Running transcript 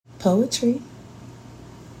Poetry.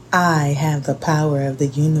 I have the power of the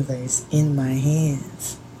universe in my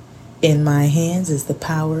hands. In my hands is the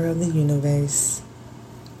power of the universe.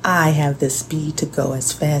 I have the speed to go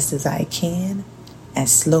as fast as I can,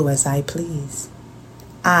 as slow as I please.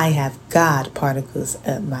 I have God particles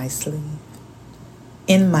up my sleeve.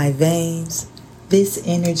 In my veins, this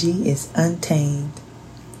energy is untamed.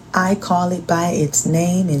 I call it by its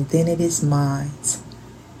name and then it is mine.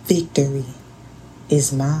 Victory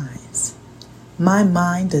is mine. My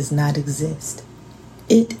mind does not exist.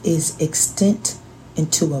 It is extent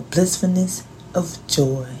into a blissfulness of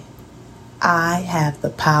joy. I have the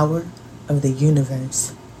power of the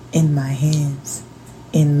universe in my hands.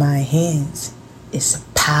 In my hands is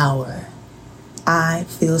power. I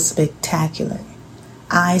feel spectacular.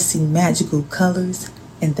 I see magical colors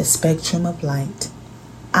in the spectrum of light.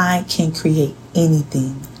 I can create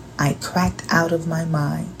anything I cracked out of my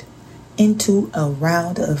mind into a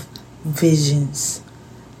round of visions.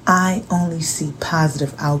 I only see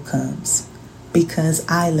positive outcomes because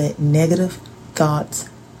I let negative thoughts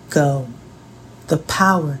go. The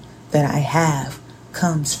power that I have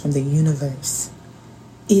comes from the universe.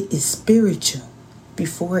 It is spiritual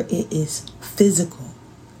before it is physical.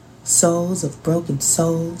 Souls of broken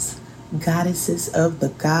souls, goddesses of the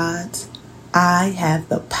gods, I have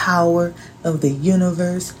the power of the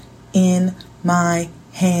universe in my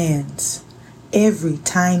hands. Every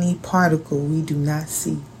tiny particle we do not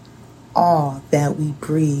see, all that we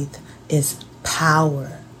breathe is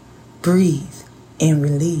power. Breathe and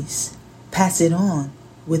release. Pass it on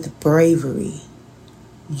with bravery.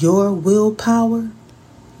 Your willpower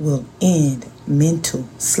will end mental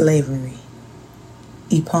slavery.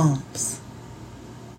 E. Palms.